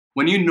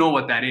When you know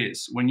what that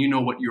is, when you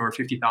know what your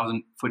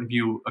 50,000 foot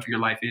view of your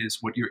life is,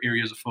 what your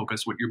areas of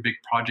focus, what your big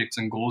projects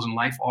and goals in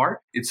life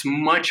are, it's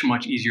much,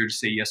 much easier to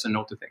say yes and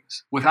no to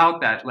things. Without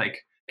that,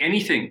 like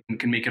anything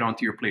can make it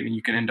onto your plate and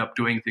you can end up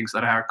doing things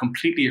that are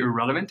completely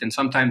irrelevant and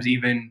sometimes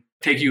even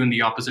take you in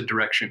the opposite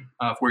direction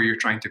of where you're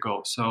trying to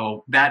go.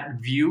 So that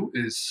view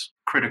is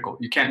critical.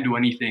 You can't do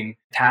anything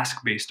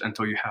task-based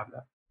until you have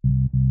that.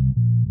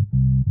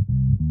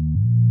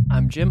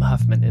 I'm Jim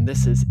Huffman, and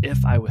this is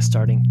If I Was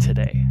Starting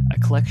Today, a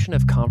collection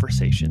of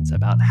conversations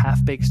about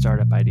half-baked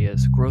startup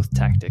ideas, growth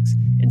tactics,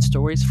 and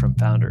stories from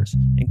founders,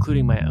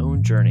 including my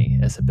own journey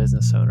as a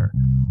business owner.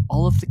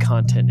 All of the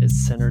content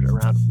is centered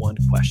around one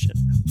question: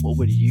 what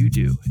would you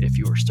do if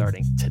you were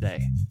starting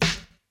today?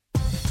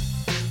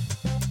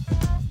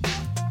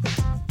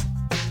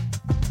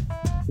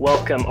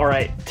 Welcome. All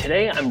right,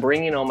 today I'm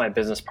bringing on my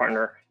business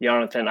partner,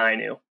 Jonathan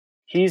Ainu.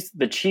 He's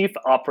the Chief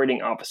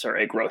Operating Officer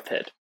at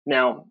GrowthHit.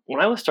 Now,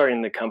 when I was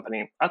starting the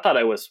company, I thought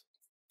I was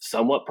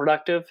somewhat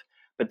productive,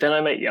 but then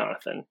I met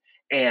Jonathan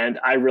and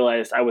I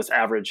realized I was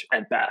average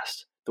at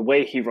best. The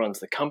way he runs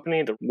the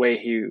company, the way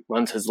he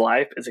runs his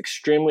life is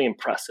extremely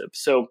impressive.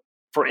 So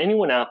for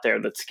anyone out there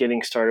that's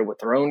getting started with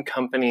their own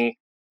company,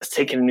 is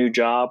taking a new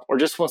job, or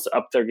just wants to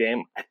up their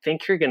game, I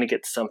think you're going to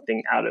get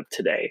something out of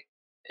today.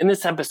 In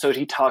this episode,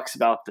 he talks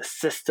about the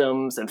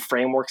systems and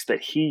frameworks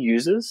that he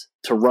uses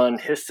to run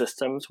his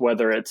systems,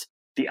 whether it's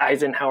the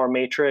Eisenhower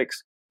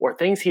Matrix, or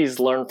things he's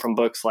learned from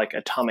books like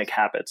Atomic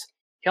Habits.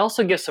 He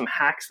also gives some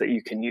hacks that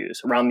you can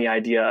use around the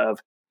idea of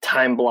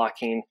time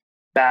blocking,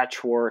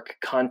 batch work,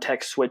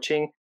 context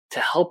switching to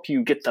help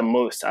you get the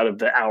most out of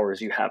the hours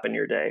you have in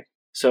your day.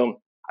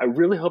 So I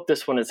really hope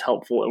this one is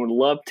helpful and would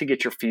love to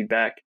get your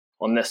feedback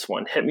on this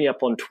one. Hit me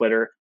up on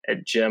Twitter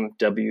at Jim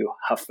W.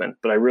 Huffman.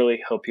 But I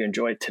really hope you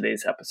enjoyed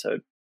today's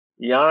episode.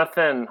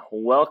 Jonathan,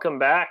 welcome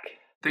back.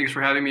 Thanks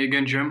for having me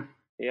again, Jim.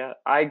 Yeah,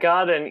 I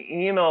got an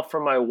email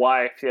from my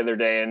wife the other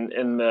day, and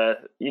in the,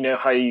 you know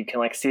how you can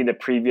like see the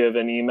preview of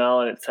an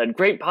email and it said,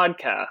 great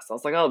podcast. I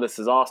was like, oh, this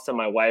is awesome.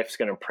 My wife's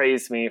going to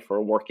praise me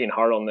for working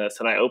hard on this.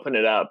 And I opened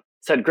it up.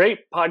 It said,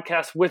 great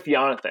podcast with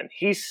Jonathan.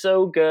 He's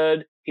so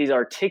good. He's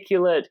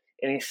articulate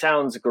and he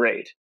sounds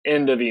great.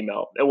 End of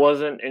email. It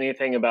wasn't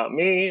anything about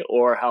me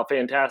or how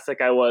fantastic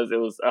I was. It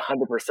was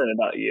 100%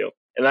 about you.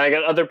 And I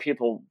got other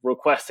people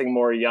requesting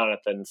more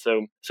Jonathan.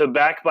 So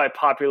back by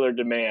popular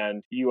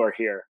demand, you are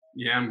here.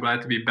 Yeah, I'm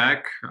glad to be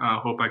back.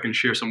 Hope I can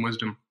share some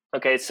wisdom.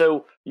 Okay,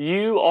 so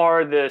you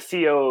are the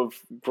CEO of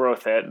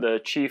GrowthHit, the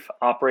Chief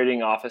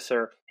Operating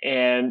Officer.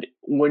 And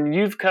when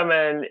you've come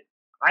in,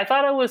 I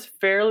thought I was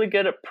fairly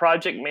good at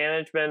project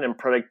management and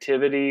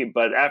productivity,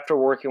 but after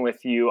working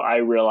with you, I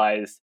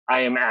realized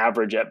I am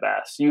average at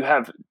best. You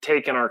have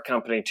taken our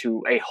company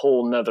to a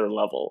whole nother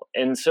level.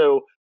 And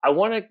so I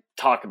want to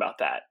talk about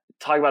that,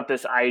 talk about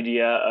this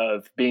idea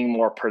of being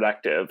more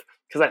productive,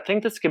 because I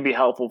think this could be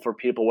helpful for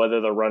people,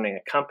 whether they're running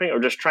a company or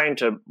just trying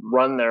to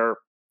run their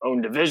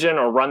own division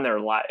or run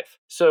their life.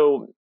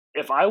 So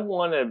if I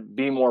want to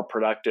be more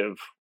productive,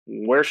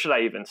 where should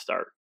I even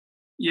start?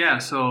 Yeah,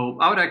 so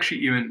I would actually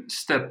even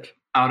step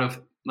out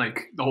of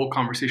like the whole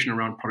conversation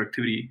around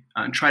productivity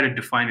and try to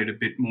define it a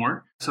bit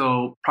more.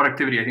 So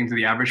productivity, I think to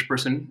the average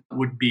person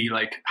would be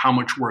like, how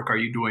much work are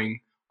you doing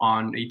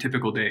on a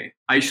typical day?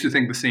 I used to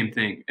think the same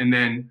thing. And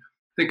then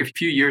I think a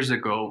few years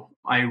ago,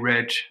 I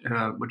read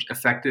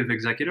Effective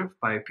Executive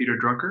by Peter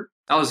Drucker.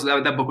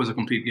 That book was a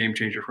complete game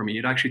changer for me.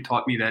 It actually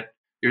taught me that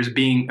there's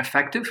being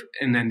effective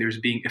and then there's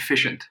being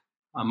efficient.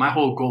 My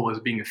whole goal was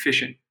being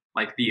efficient.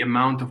 Like the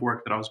amount of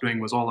work that I was doing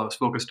was all I was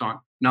focused on,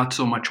 not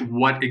so much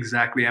what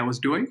exactly I was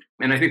doing.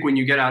 And I think when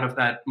you get out of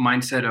that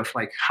mindset of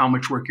like how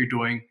much work you're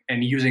doing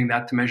and using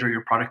that to measure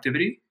your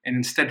productivity, and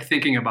instead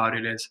thinking about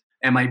it as,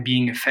 am I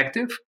being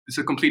effective? It's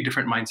a complete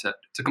different mindset.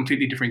 It's a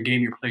completely different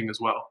game you're playing as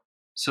well.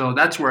 So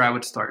that's where I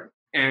would start.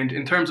 And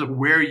in terms of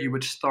where you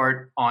would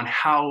start on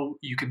how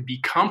you could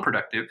become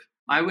productive,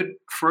 I would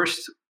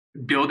first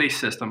build a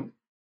system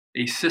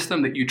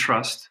that you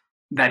trust,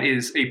 that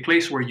is a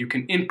place where you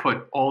can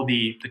input all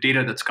the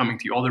data that's coming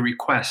to you, all the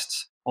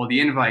requests, all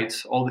the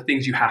invites, all the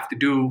things you have to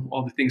do,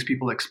 all the things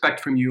people expect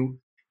from you.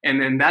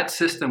 And then that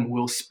system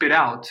will spit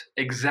out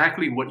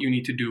exactly what you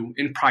need to do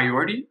in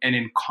priority and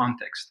in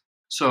context.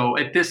 So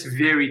at this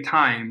very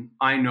time,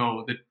 I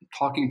know that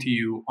talking to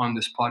you on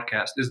this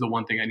podcast is the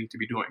one thing I need to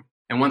be doing.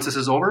 And once this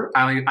is over,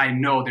 I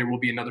know there will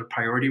be another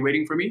priority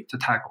waiting for me to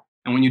tackle.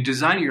 And when you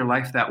design your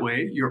life that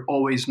way, you're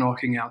always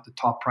knocking out the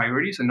top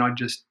priorities and not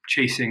just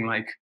chasing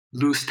like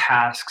loose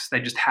tasks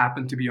that just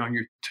happen to be on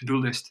your to-do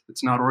list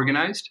that's not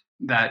organized,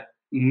 that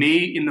may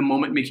in the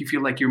moment make you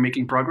feel like you're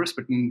making progress,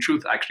 but in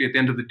truth, actually at the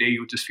end of the day,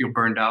 you'll just feel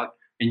burned out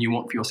and you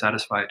won't feel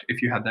satisfied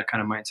if you have that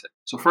kind of mindset.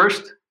 So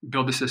first,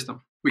 build a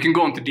system. We can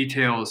go into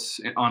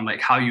details on like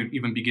how you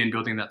even begin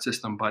building that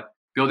system, but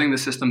building the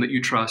system that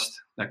you trust,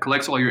 that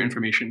collects all your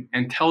information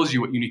and tells you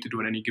what you need to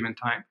do at any given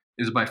time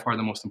is by far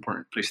the most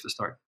important place to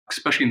start,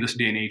 especially in this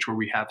day and age where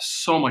we have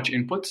so much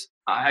inputs.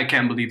 I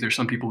can't believe there's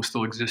some people who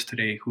still exist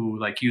today who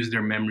like use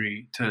their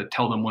memory to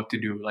tell them what to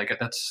do. Like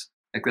that's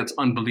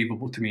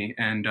unbelievable to me.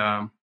 And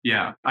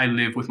yeah, I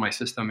live with my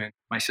system and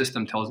my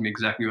system tells me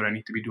exactly what I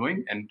need to be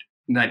doing. And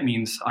that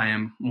means I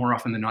am more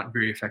often than not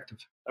very effective.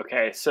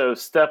 Okay, so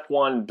step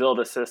one, build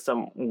a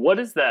system. What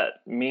does that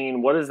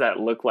mean? What does that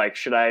look like?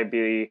 Should I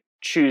be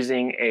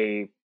choosing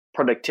a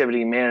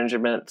productivity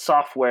management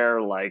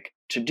software like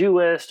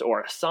Todoist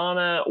or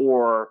Asana,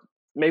 or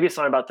maybe it's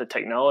not about the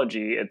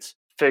technology, it's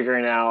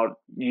figuring out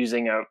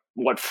using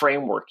what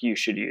framework you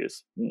should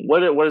use.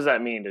 What does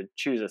that mean to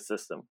choose a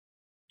system?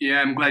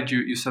 Yeah, I'm glad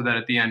you said that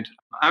at the end.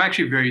 I'm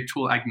actually very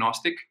tool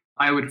agnostic.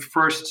 I would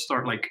first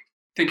start like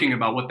thinking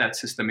about what that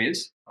system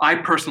is. I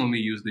personally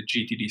use the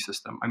GTD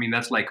system. I mean,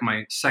 that's like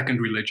my second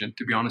religion,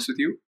 to be honest with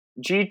you.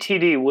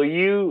 GTD, will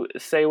you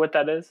say what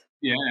that is?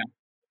 Yeah,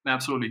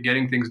 absolutely.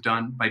 Getting Things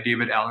Done by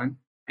David Allen.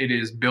 It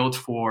is built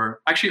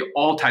for actually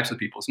all types of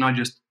people. It's not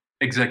just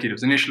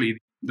executives. Initially,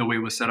 the way it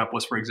was set up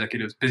was for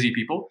executives, busy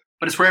people,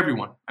 but it's for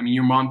everyone. I mean,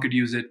 your mom could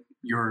use it,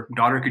 your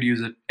daughter could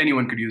use it,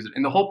 anyone could use it.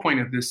 And the whole point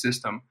of this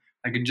system,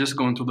 I could just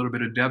go into a little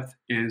bit of depth,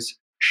 is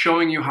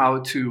showing you how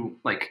to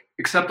like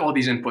accept all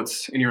these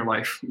inputs in your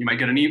life. You might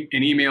get an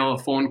email, a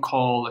phone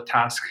call, a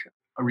task,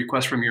 a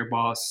request from your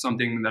boss,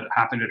 something that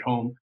happened at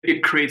home.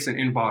 It creates an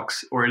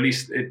inbox, or at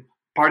least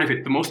part of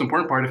it, the most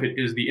important part of it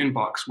is the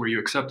inbox, where you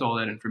accept all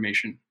that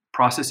information,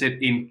 process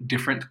it in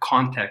different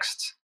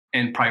contexts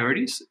and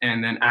priorities,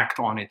 and then act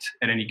on it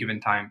at any given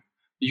time.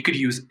 You could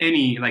use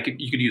you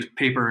could use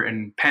paper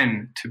and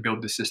pen to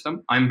build the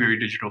system. I'm very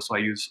digital, so I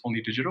use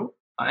only digital.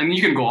 And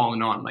you can go on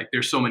and on. Like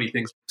there's so many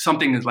things.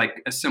 Something is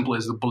like as simple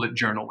as the bullet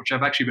journal, which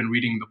I've actually been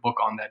reading the book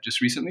on that just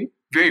recently.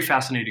 Very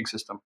fascinating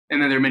system.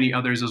 And then there are many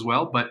others as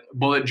well. But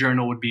bullet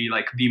journal would be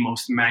like the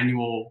most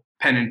manual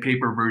pen and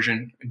paper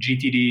version.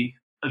 GTD,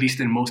 at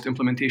least in most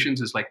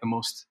implementations, is like the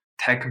most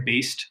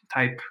tech-based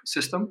type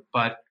system.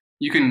 But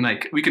we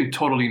can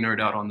totally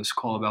nerd out on this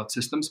call about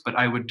systems. But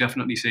I would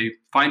definitely say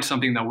find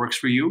something that works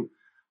for you.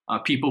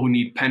 People who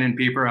need pen and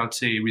paper, I would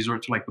say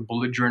resort to like the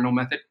bullet journal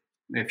method.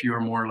 If you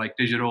are more like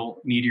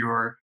digital, need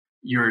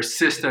your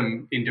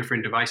system in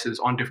different devices,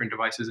 on different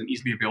devices, and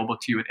easily available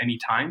to you at any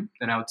time,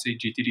 then I would say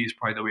GTD is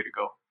probably the way to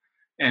go.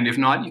 And if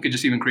not, you could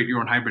just even create your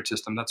own hybrid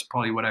system. That's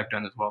probably what I've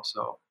done as well.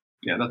 So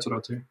yeah, that's what I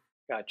would say.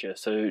 Gotcha.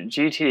 So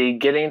GTD,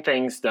 getting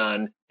things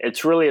done.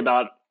 It's really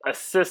about a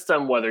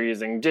system, whether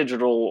using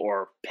digital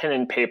or pen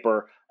and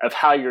paper, of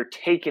how you're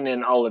taking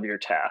in all of your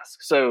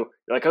tasks. So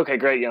you're like, okay,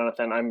 great,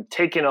 Jonathan, I'm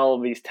taking all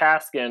of these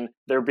tasks in,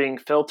 they're being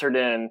filtered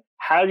in.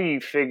 How do you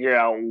figure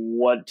out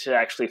what to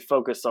actually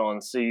focus on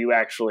so you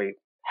actually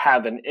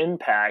have an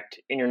impact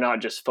and you're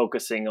not just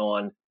focusing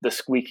on the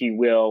squeaky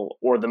wheel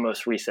or the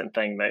most recent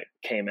thing that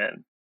came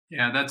in?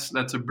 Yeah,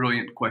 that's a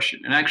brilliant question.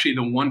 And actually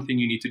the one thing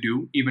you need to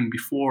do even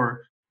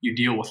before you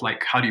deal with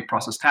like how do you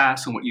process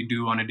tasks and what you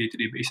do on a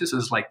day-to-day basis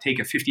is like take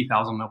a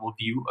 50,000 level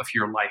view of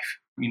your life.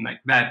 I mean,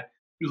 like that,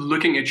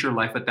 looking at your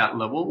life at that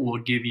level will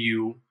give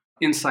you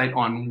insight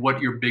on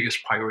what your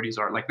biggest priorities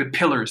are, like the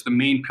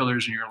main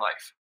pillars in your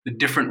life, the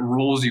different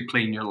roles you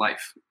play in your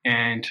life.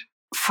 And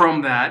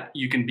from that,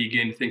 you can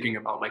begin thinking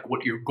about like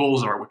what your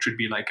goals are, which would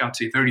be like, I'd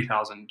say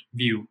 30,000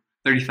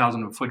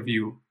 foot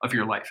view of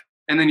your life.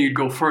 And then you'd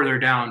go further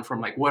down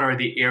from like, what are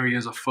the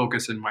areas of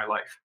focus in my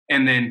life?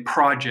 And then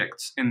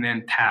projects, and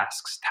then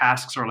tasks.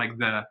 Tasks are like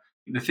the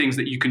things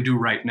that you can do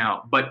right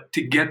now. But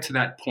to get to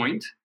that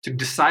point, to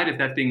decide if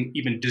that thing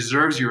even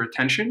deserves your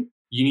attention,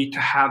 you need to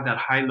have that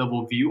high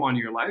level view on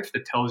your life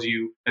that tells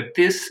you that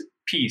this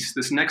piece,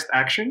 this next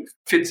action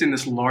fits in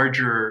this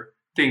larger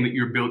thing that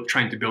you're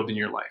trying to build in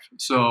your life.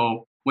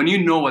 So when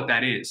you know what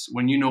that is,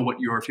 when you know what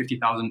your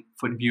 50,000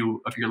 foot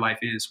view of your life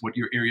is, what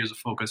your areas of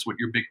focus, what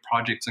your big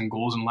projects and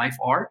goals in life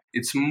are,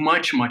 it's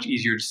much, much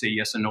easier to say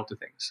yes and no to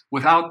things.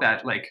 Without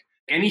that, like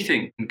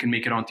anything can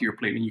make it onto your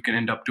plate and you can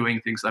end up doing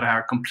things that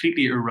are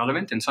completely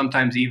irrelevant and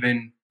sometimes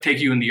even take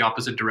you in the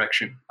opposite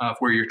direction of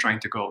where you're trying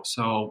to go.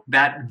 So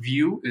that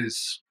view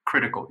is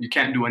critical. You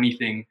can't do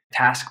anything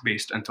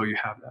task-based until you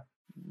have that.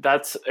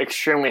 That's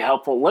extremely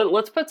helpful.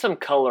 Let's put some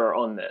color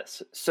on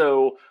this.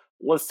 So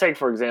let's take,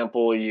 for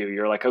example,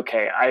 you're like,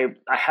 okay, I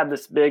have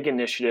this big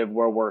initiative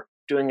where we're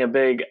doing a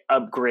big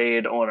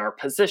upgrade on our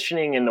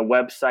positioning in the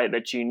website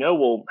that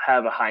will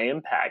have a high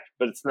impact,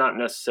 but it's not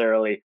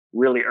necessarily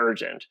really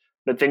urgent.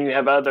 But then you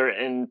have other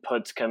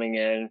inputs coming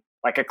in,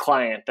 like a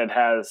client that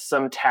has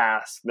some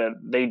tasks that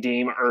they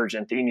deem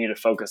urgent that you need to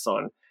focus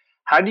on.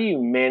 How do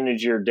you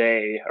manage your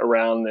day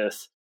around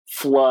this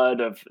flood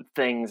of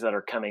things that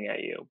are coming at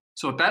you?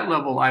 So at that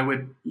level, I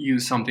would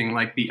use something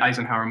like the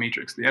Eisenhower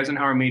Matrix. The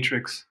Eisenhower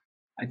Matrix,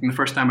 I think the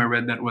first time I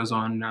read that was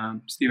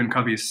on Stephen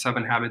Covey's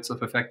 7 Habits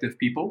of Effective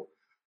People.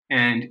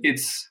 And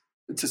it's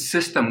a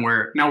system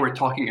where now we're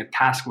talking at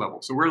task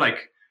level. So we're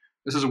like,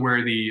 this is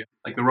where the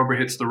rubber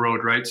hits the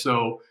road, right?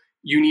 So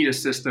you need a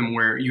system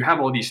where you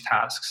have all these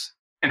tasks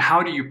and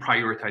how do you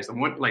prioritize them?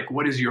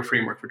 What is your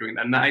framework for doing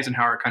that? And the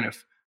Eisenhower kind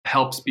of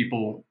helps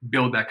people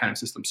build that kind of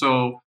system.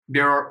 So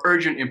there are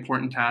urgent,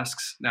 important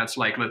tasks. That's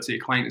like, let's say a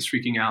client is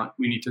freaking out.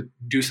 We need to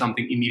do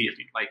something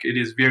immediately. Like it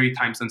is very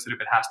time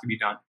sensitive. It has to be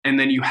done. And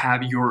then you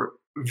have your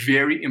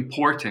very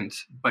important,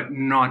 but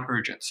not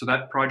urgent. So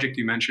that project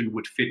you mentioned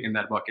would fit in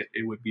that bucket.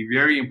 It would be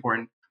very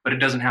important, but it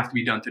doesn't have to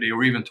be done today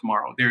or even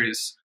tomorrow. There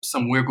is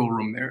some wiggle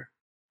room there.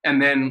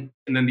 And then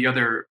the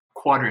other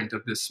quadrant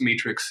of this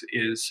matrix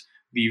is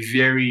the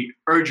very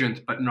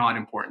urgent but not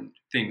important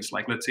things.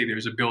 Like, let's say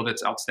there's a bill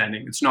that's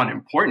outstanding. It's not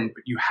important,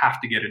 but you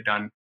have to get it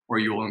done or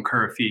you'll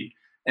incur a fee.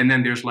 And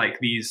then there's like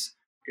these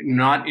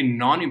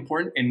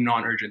non-important and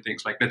non-urgent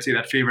things. Like, let's say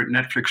that favorite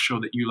Netflix show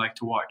that you like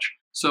to watch.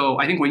 So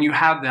I think when you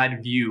have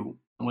that view,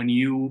 when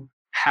you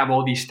have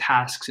all these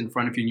tasks in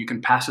front of you and you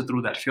can pass it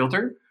through that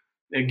filter,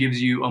 it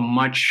gives you a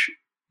much,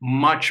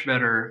 much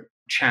better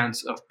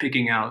chance of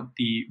picking out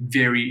the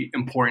very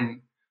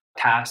important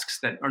tasks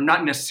that are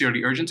not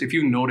necessarily urgent. If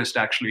you noticed,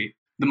 actually,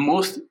 the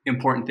most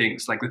important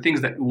things, like the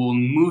things that will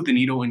move the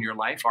needle in your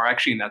life, are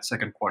actually in that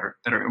second quarter,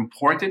 that are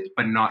important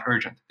but not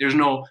urgent. There's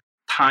no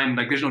time,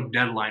 like there's no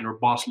deadline or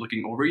boss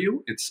looking over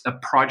you. It's a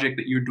project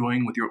that you're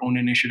doing with your own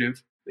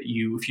initiative that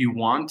you, if you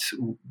want,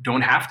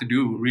 don't have to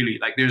do really.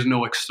 Like there's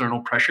no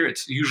external pressure.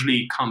 It's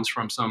usually comes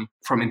from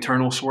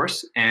internal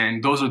source,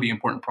 and those are the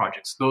important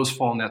projects. Those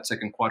fall in that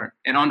second quadrant.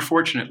 And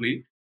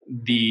unfortunately,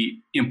 the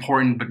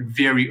important but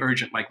very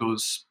urgent, like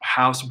those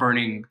house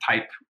burning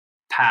type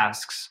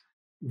tasks,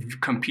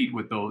 compete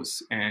with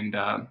those, and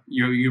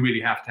you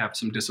really have to have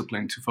some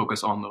discipline to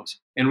focus on those.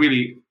 And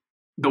really,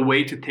 the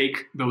way to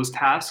take those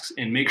tasks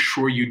and make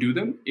sure you do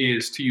them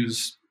is to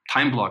use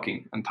time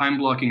blocking. And time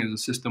blocking is a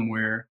system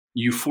where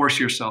you force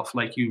yourself,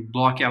 like you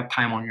block out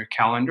time on your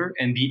calendar,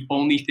 and the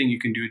only thing you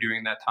can do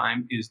during that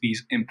time is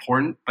these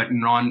important but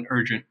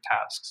non-urgent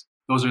tasks.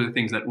 Those are the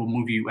things that will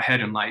move you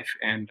ahead in life.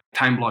 And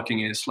time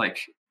blocking is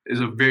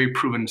a very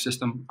proven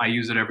system. I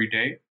use it every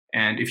day.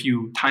 And if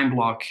you time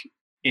block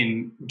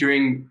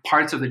during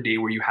parts of the day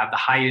where you have the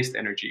highest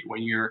energy,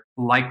 when you're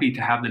likely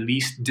to have the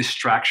least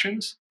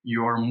distractions,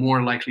 you're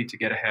more likely to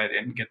get ahead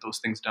and get those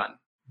things done.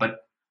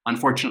 But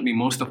unfortunately,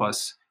 most of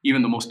us,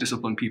 even the most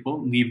disciplined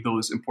people, leave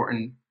those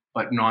important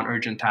but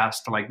non-urgent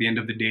tasks to like the end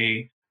of the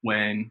day,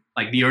 when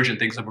like the urgent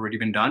things have already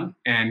been done.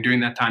 And during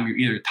that time, you're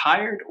either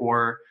tired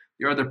or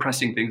there are other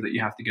pressing things that you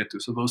have to get to.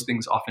 So those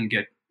things often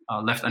get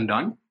left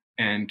undone.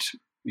 And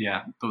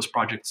yeah, those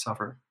projects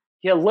suffer.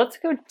 Yeah, let's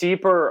go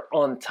deeper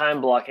on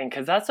time blocking,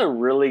 because that's a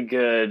really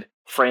good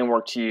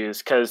framework to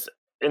use. Because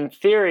in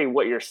theory,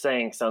 what you're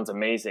saying sounds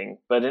amazing,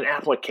 but in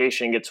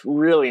application gets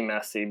really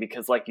messy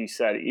because, like you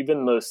said,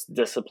 even most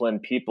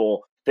disciplined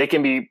people, they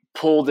can be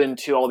pulled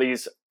into all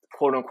these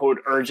quote unquote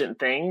urgent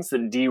things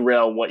that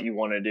derail what you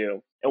want to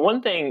do. And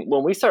one thing,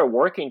 when we started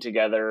working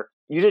together,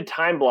 you did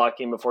time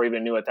blocking before I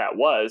even knew what that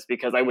was,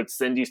 because I would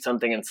send you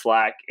something in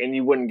Slack and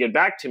you wouldn't get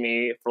back to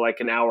me for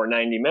like an hour,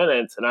 90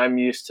 minutes. And I'm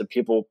used to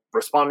people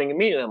responding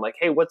immediately. I'm like,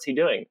 hey, what's he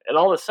doing? And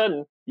all of a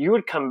sudden you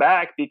would come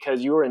back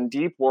because you were in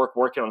deep work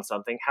working on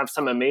something, have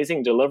some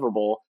amazing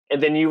deliverable,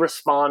 and then you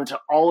respond to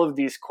all of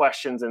these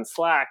questions in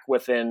Slack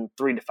within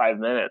 3 to 5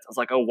 minutes. I was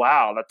like, oh,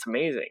 wow, that's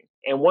amazing.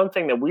 And one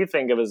thing that we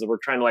think of as we're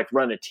trying to like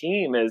run a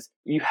team is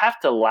you have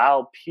to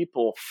allow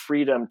people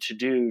freedom to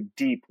do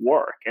deep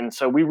work. And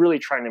so we really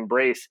try and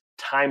embrace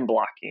time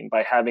blocking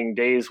by having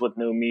days with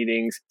no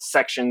meetings,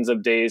 sections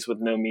of days with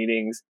no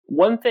meetings.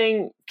 One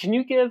thing, can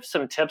you give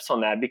some tips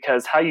on that?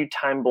 Because how you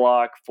time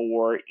block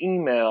for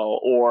email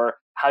or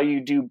how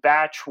you do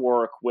batch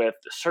work with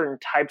certain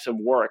types of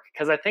work,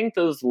 because I think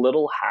those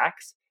little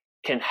hacks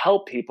can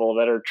help people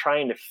that are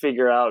trying to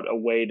figure out a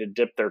way to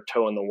dip their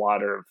toe in the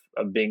water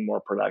of being more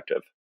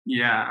productive.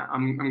 Yeah,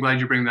 I'm glad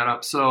you bring that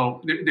up.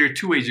 So there are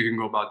two ways you can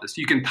go about this.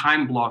 You can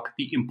time block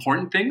the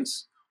important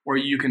things, or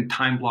you can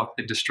time block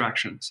the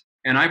distractions.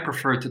 And I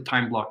prefer to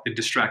time block the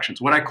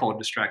distractions, what I call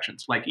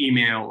distractions, like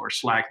email or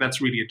Slack. That's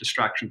really a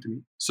distraction to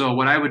me. So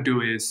what I would do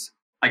is,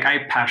 like, I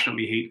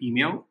passionately hate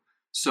email.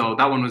 So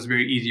that one was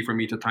very easy for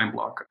me to time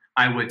block.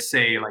 I would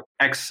say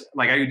I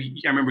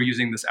remember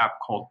using this app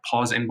called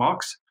Pause Inbox.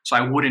 So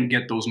I wouldn't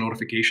get those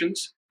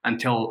notifications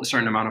until a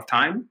certain amount of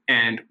time.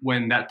 And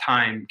when that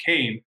time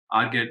came,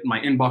 my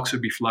inbox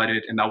would be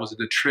flooded, and that was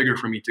the trigger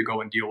for me to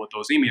go and deal with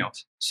those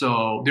emails.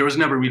 So there was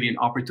never really an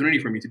opportunity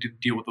for me to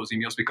deal with those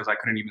emails because I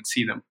couldn't even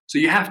see them. So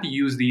you have to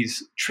use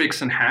these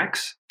tricks and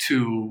hacks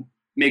to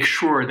make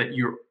sure that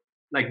you're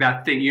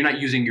not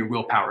using your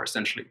willpower,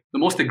 essentially. The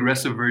most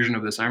aggressive version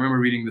of this, I remember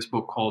reading this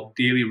book called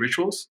Daily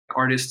Rituals,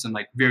 artists and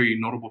like very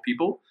notable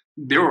people.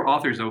 There were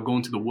authors that would go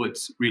into the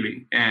woods,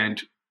 really,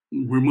 and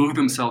remove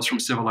themselves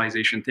from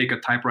civilization, take a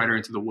typewriter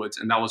into the woods,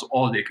 and that was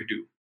all they could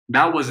do.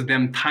 That was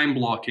them time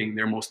blocking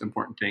their most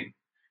important thing.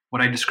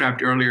 What I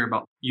described earlier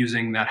about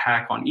using that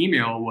hack on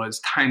email was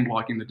time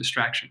blocking the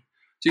distraction.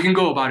 So you can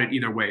go about it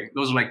either way.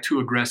 Those are like two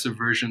aggressive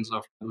versions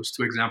of those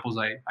two examples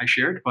I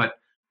shared. But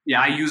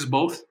yeah, I use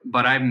both,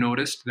 but I've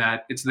noticed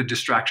that it's the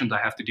distractions I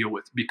have to deal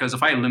with, because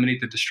if I eliminate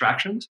the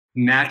distractions,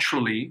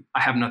 naturally,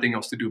 I have nothing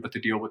else to do but to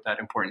deal with that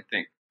important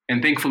thing.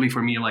 And thankfully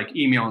for me, like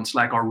email and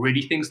Slack are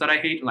already things that I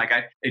hate.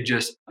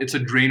 It's a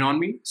drain on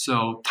me.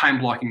 So time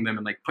blocking them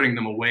and like putting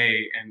them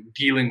away and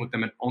dealing with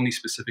them at only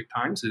specific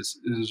times is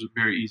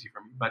very easy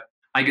for me. But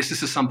I guess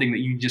this is something that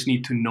you just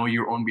need to know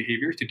your own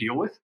behavior to deal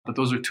with. But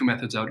those are two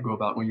methods I would go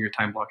about when you're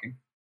time blocking.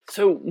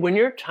 So when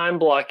you're time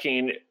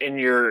blocking and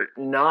you're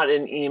not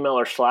in email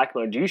or Slack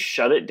mode, do you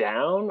shut it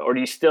down, or do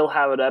you still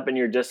have it up and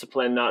you're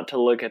disciplined not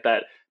to look at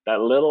that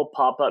little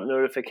pop-up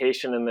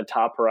notification in the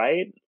top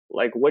right?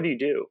 Like, what do you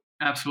do?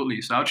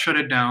 Absolutely. So I would shut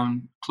it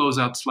down, close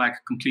out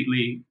Slack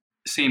completely.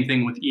 Same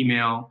thing with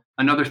email.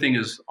 Another thing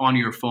is on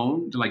your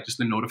phone, like just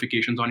the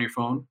notifications on your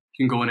phone.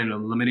 You can go in and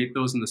eliminate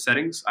those in the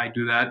settings. I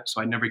do that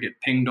so I never get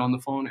pinged on the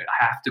phone.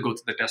 I have to go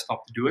to the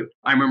desktop to do it.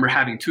 I remember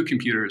having two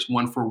computers,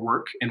 one for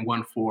work and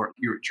one for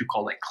what you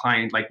call like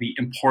client, like the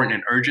important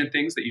and urgent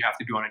things that you have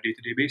to do on a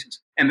day-to-day basis.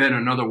 And then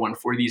another one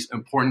for these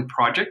important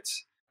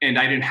projects. And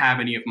I didn't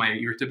have any of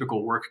your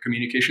typical work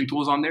communication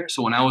tools on there.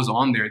 So when I was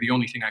on there, the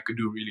only thing I could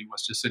do really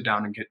was just sit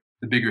down and get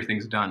the bigger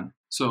things done.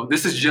 So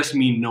this is just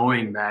me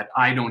knowing that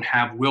I don't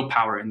have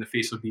willpower in the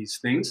face of these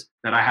things,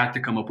 that I had to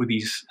come up with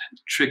these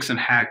tricks and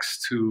hacks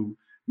to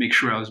make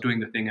sure I was doing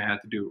the thing I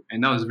had to do.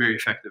 And that was very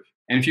effective.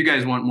 And if you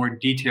guys want more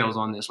details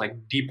on this,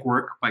 like Deep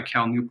Work by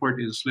Cal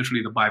Newport is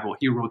literally the Bible.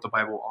 He wrote the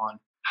Bible on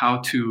how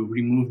to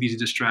remove these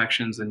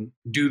distractions and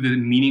do the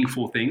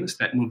meaningful things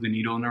that move the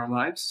needle in our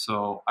lives.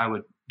 So I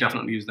would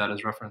definitely use that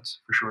as reference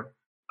for sure.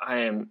 I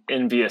am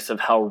envious of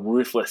how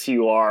ruthless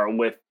you are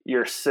with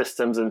your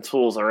systems and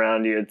tools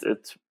around you.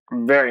 It's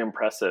very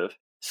impressive.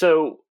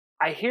 So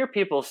I hear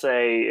people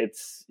say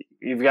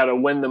you've got to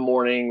win the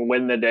morning,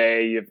 win the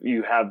day.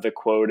 You have the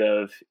quote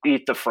of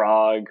eat the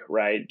frog,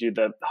 right? Do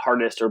the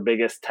hardest or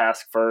biggest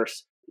task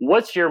first.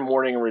 What's your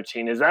morning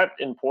routine? Is that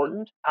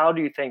important? How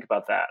do you think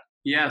about that?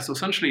 Yeah, so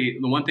essentially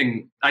the one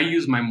thing, I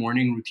use my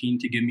morning routine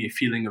to give me a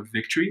feeling of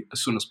victory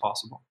as soon as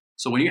possible.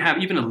 So when you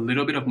have even a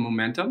little bit of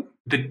momentum,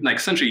 like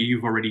essentially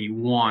you've already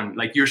won,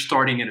 like you're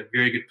starting at a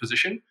very good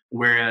position.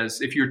 Whereas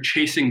if you're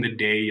chasing the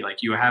day, like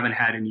you haven't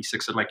had any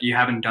success, like you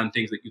haven't done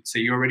things that you'd say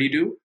you already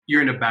do,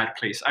 you're in a bad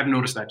place. I've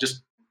noticed that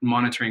just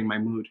monitoring my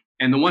mood.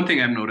 And the one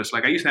thing I've noticed,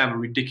 like I used to have a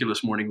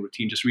ridiculous morning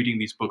routine, just reading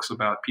these books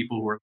about people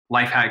who are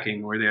life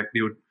hacking, where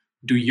they would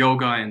do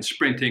yoga and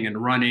sprinting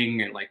and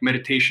running and like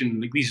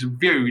meditation, like these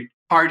very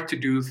hard to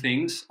do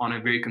things on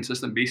a very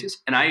consistent basis.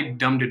 And I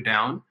dumbed it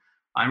down.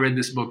 I read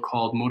this book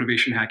called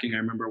Motivation Hacking, I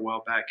remember a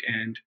while back,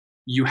 and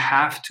you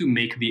have to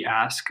make the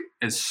ask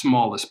as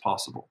small as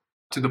possible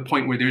to the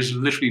point where there's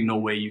literally no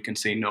way you can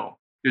say no.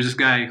 There's this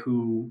guy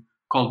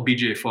called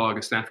BJ Fogg,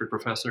 a Stanford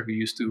professor who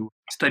used to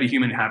study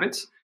human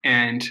habits.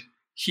 And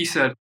he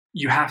said,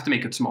 you have to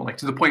make it small, like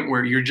to the point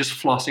where you're just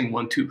flossing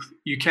one tooth.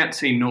 You can't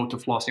say no to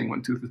flossing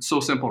one tooth. It's so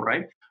simple,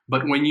 right?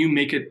 But when you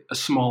make it a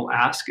small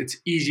ask, it's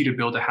easy to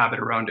build a habit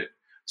around it.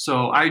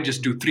 So I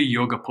just do 3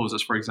 yoga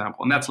poses, for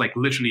example. And that's like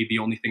literally the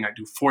only thing I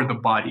do for the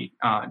body,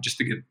 just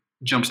to get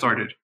jump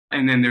started.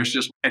 And then there's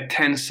just a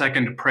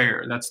 10-second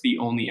prayer. That's the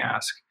only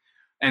ask.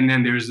 And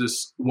then there's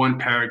this one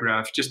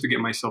paragraph just to get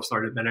myself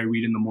started that I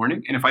read in the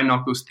morning. And if I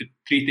knock those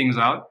 3 things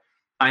out,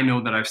 I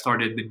know that I've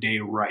started the day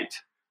right,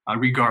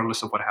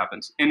 regardless of what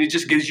happens. And it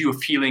just gives you a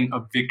feeling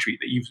of victory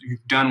that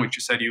you've done what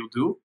you said you'll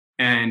do.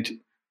 And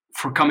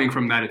for coming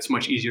from that, it's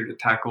much easier to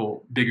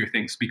tackle bigger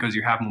things because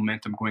you have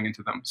momentum going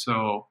into them.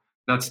 So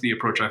that's the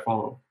approach I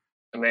follow.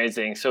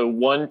 Amazing. So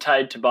one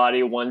tied to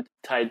body, one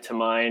tied to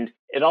mind.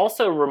 It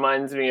also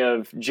reminds me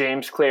of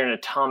James Clear in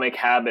Atomic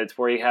Habits,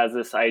 where he has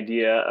this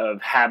idea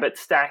of habit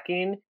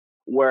stacking,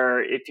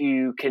 where if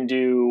you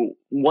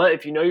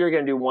know you're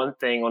going to do one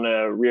thing on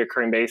a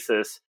reoccurring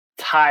basis,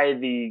 tie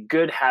the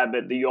good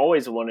habit that you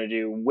always want to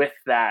do with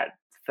that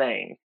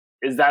thing.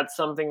 Is that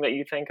something that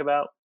you think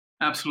about?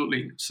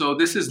 Absolutely. So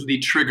this is the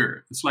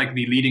trigger. It's like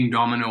the leading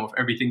domino of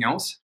everything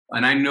else.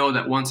 And I know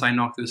that once I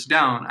knock this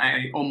down,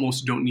 I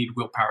almost don't need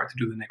willpower to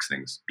do the next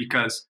things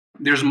because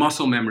there's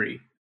muscle memory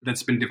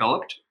that's been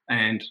developed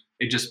and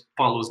it just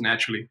follows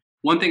naturally.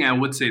 One thing I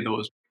would say though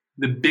is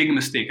the big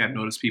mistake I've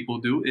noticed people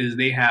do is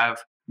they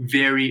have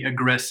very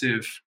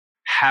aggressive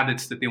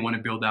habits that they want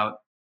to build out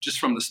just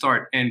from the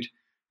start. And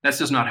that's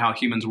just not how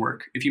humans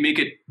work. If you make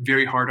it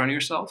very hard on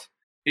yourself,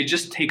 it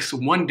just takes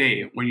one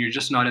day when you're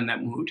just not in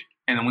that mood.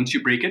 And then once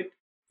you break it,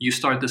 you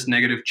start this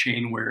negative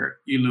chain where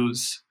you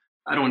lose,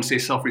 I don't want to say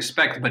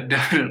self-respect, but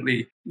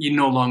definitely you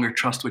no longer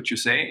trust what you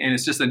say. And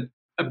it's just a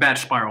bad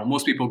spiral.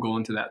 Most people go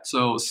into that.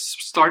 So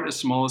start as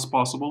small as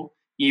possible,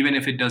 even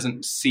if it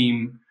doesn't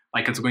seem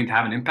like it's going to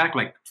have an impact.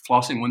 Like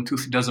flossing one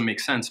tooth doesn't make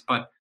sense,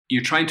 but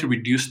you're trying to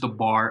reduce the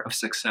bar of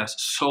success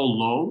so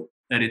low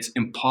that it's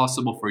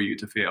impossible for you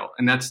to fail.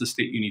 And that's the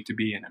state you need to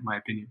be in my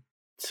opinion.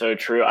 So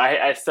true.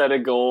 I set a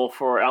goal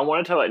I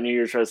want to talk about New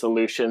Year's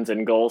resolutions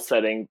and goal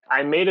setting.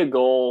 I made a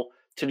goal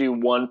to do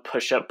 1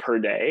 push-up per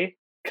day.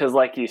 Because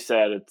like you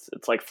said,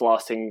 it's like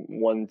flossing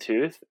one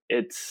tooth.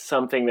 It's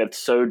something that's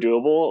so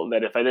doable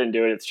that if I didn't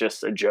do it, it's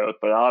just a joke.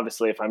 But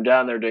obviously, if I'm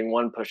down there doing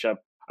 1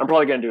 push-up, I'm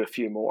probably going to do a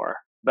few more.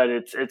 But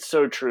it's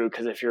so true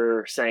because if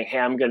you're saying, hey,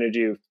 I'm going to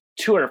do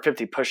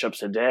 250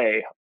 push-ups a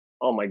day,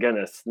 oh my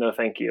goodness, no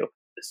thank you.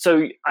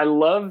 So I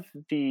love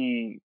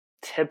the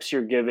tips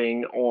you're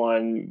giving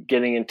on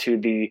getting into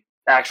the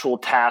actual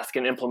task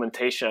and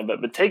implementation of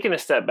it. But taking a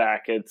step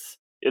back, it's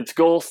it's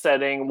goal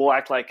setting. We'll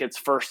act like it's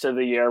first of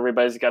the year.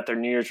 Everybody's got their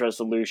New Year's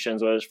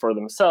resolutions, whether it's for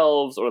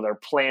themselves or they're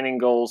planning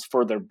goals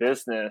for their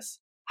business.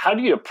 How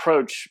do you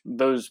approach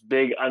those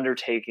big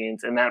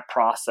undertakings and that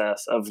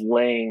process of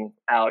laying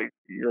out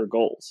your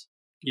goals?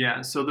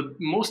 Yeah, so the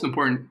most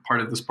important part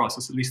of this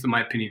process, at least in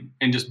my opinion,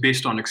 and just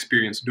based on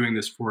experience doing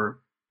this for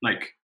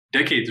like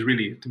decades,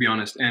 really, to be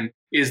honest, and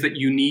is that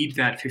you need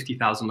that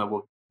 50,000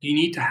 level. You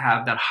need to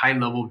have that high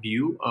level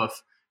view of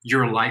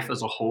your life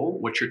as a whole,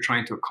 what you're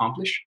trying to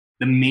accomplish,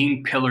 the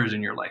main pillars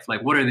in your life,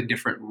 like what are the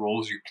different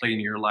roles you play in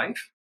your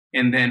life.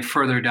 And then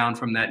further down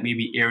from that,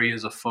 maybe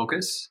areas of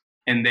focus,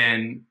 and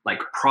then like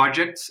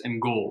projects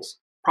and goals.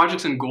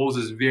 Projects and goals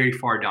is very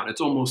far down.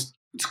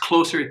 It's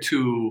closer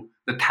to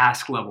the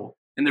task level.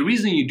 And the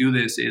reason you do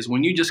this is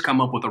when you just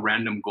come up with a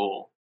random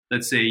goal,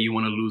 let's say you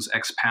want to lose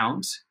X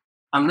pounds,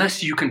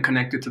 unless you can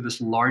connect it to this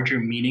larger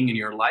meaning in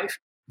your life,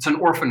 it's an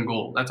orphan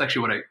goal. That's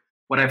actually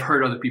what I've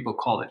heard other people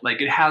call it.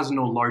 Like it has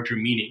no larger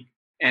meaning.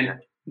 And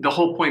the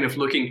whole point of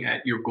looking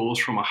at your goals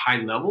from a high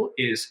level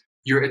is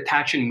you're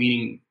attaching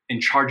meaning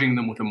and charging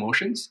them with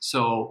emotions.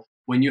 So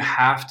when you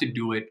have to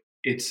do it,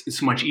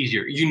 it's much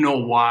easier. You know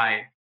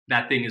why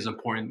that thing is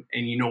important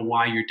and you know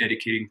why you're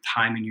dedicating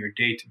time in your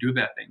day to do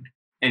that thing.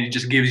 And it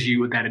just gives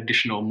you that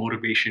additional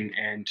motivation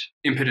and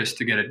impetus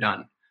to get it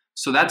done.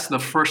 So that's the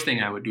first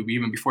thing I would do,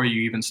 even before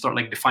you even start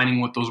like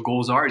defining what those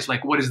goals are. It's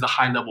like, what is the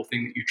high level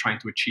thing that you're trying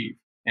to achieve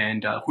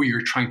and who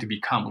you're trying to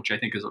become, which I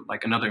think is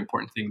like another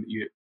important thing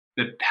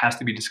that has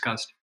to be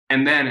discussed.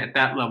 And then at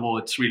that level,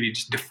 it's really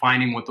just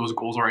defining what those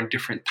goals are in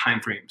different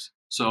timeframes.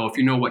 So if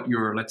you know what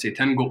your, let's say,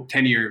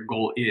 10-year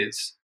goal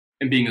is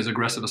and being as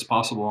aggressive as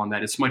possible on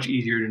that, it's much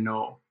easier to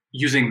know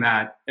using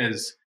that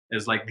as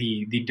like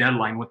the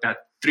deadline, what that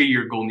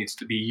 3-year goal needs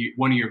to be,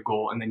 1-year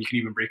goal. And then you can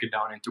even break it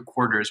down into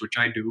quarters, which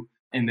I do,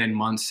 and then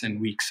months and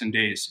weeks and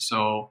days.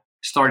 So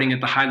starting at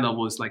the high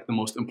level is like the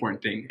most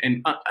important thing.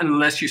 And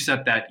unless you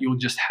set that, you'll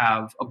just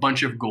have a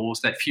bunch of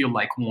goals that feel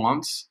like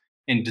wants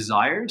and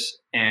desires,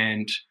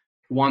 and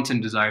wants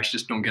and desires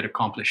just don't get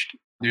accomplished.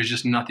 There's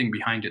just nothing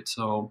behind it.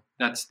 So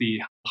that's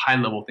the high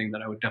level thing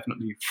that I would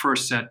definitely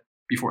first set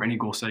before any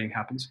goal setting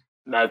happens.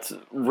 That's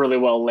really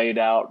well laid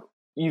out.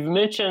 You've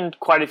mentioned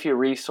quite a few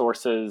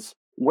resources.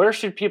 Where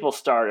should people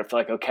start if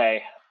like,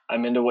 okay,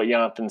 I'm into what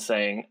Jonathan's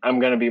saying, I'm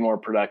going to be more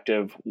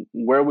productive?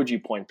 Where would you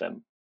point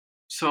them?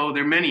 So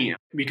there are many.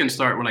 We can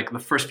start with like the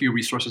first few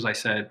resources I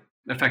said,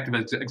 Effective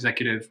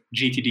Executive,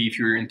 GTD if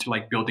you're into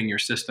like building your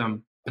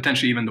system,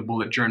 potentially even the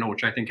bullet journal,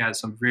 which I think has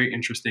some very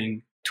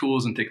interesting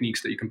tools and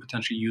techniques that you can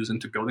potentially use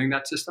into building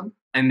that system.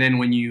 And then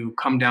when you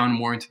come down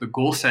more into the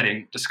goal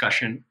setting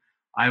discussion,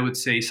 I would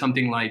say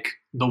something like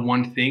The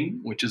One Thing,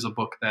 which is a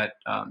book that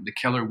the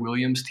Keller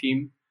Williams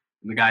team,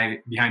 the guy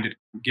behind it,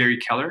 Gary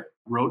Keller,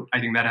 wrote. I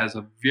think that has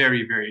a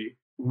very, very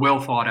well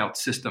thought out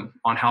system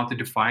on how to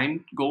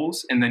define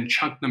goals and then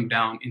chunk them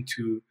down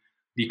into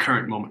the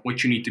current moment,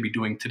 what you need to be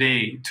doing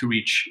today to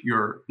reach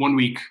your 1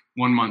 week,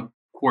 1 month,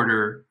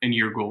 quarter, and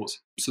year goals.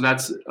 So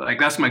that's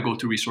my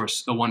go-to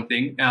resource, The One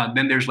Thing.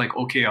 Then there's like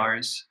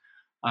OKRs.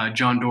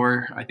 John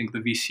Doerr, I think the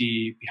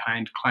VC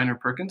behind Kleiner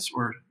Perkins,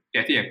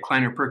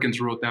 Kleiner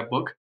Perkins wrote that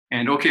book.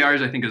 And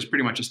OKRs, I think, is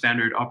pretty much a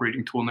standard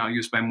operating tool now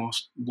used by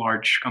most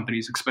large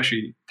companies,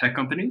 especially tech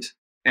companies.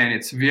 And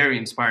it's very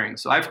inspiring.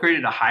 So I've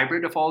created a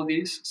hybrid of all of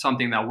these,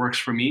 something that works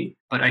for me.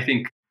 But I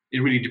think it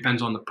really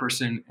depends on the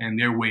person and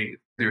their way,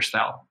 their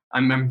style.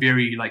 I'm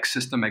very like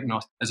system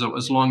agnostic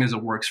as long as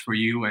it works for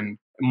you. And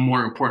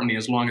more importantly,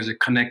 as long as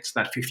it connects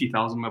that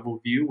 50,000 level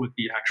view with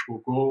the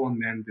actual goal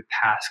and then the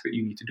task that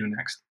you need to do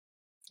next.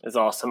 It's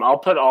awesome. I'll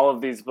put all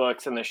of these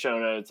books in the show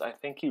notes. I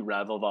think you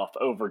rattled off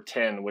over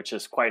 10, which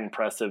is quite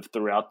impressive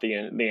throughout the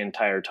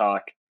entire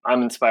talk.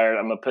 I'm inspired.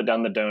 I'm going to put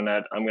down the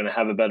donut. I'm going to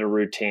have a better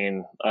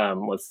routine.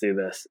 Let's do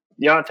this.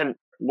 Jonathan,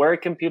 where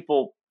can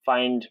people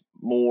find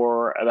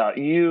more about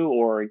you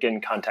or get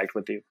in contact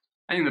with you?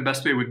 I think the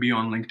best way would be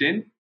on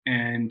LinkedIn.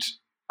 And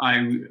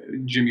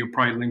Jim, you'll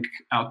probably link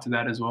out to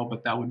that as well,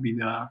 but that would be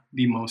the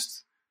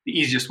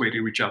easiest way to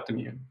reach out to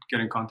me and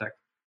get in contact.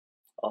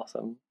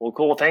 Awesome. Well,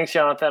 cool. Thanks,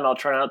 Jonathan. I'll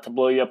try not to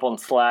blow you up on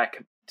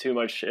Slack too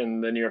much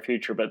in the near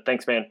future, but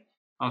thanks, man.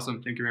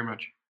 Awesome. Thank you very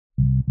much.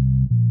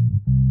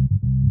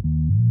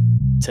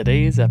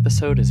 Today's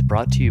episode is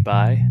brought to you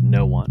by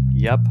no one.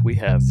 Yep, we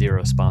have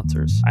 0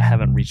 sponsors. I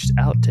haven't reached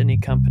out to any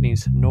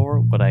companies, nor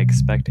would I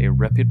expect a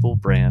reputable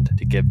brand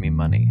to give me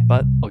money.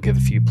 But I'll give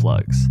a few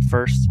plugs.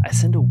 First, I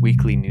send a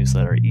weekly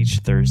newsletter each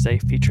Thursday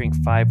featuring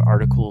 5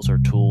 articles or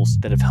tools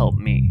that have helped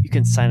me. You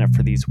can sign up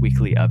for these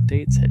weekly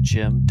updates at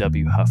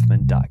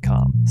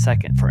jimwhuffman.com.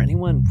 Second, for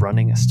anyone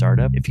running a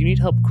startup, if you need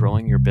help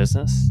growing your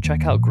business,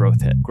 check out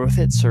GrowthHit.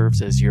 GrowthHit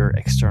serves as your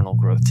external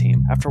growth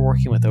team. After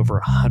working with over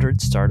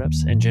 100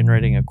 startups and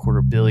generating generating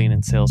 $250 million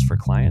in sales for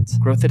clients,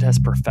 GrowthHit has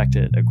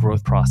perfected a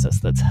growth process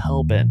that's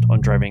hell-bent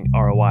on driving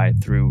ROI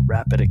through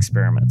rapid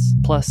experiments.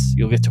 Plus,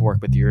 you'll get to work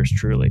with yours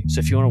truly. So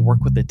if you want to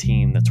work with a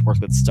team that's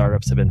worked with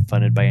startups that have been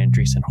funded by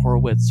Andreessen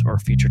Horowitz or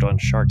featured on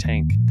Shark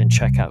Tank, then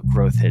check out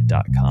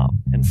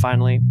growthhit.com. And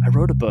finally, I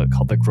wrote a book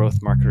called The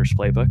Growth Marketer's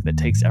Playbook that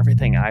takes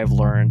everything I've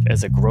learned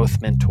as a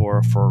growth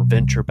mentor for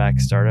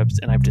venture-backed startups,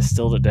 and I've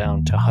distilled it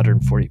down to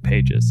 140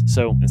 pages.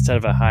 So instead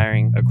of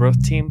hiring a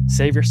growth team,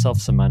 save yourself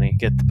some money,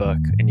 get the book,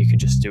 and you can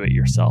just do it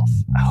yourself.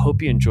 I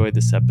hope you enjoyed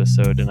this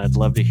episode, and I'd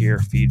love to hear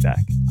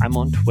feedback. I'm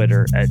on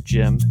Twitter at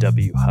Jim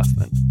W.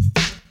 Huffman.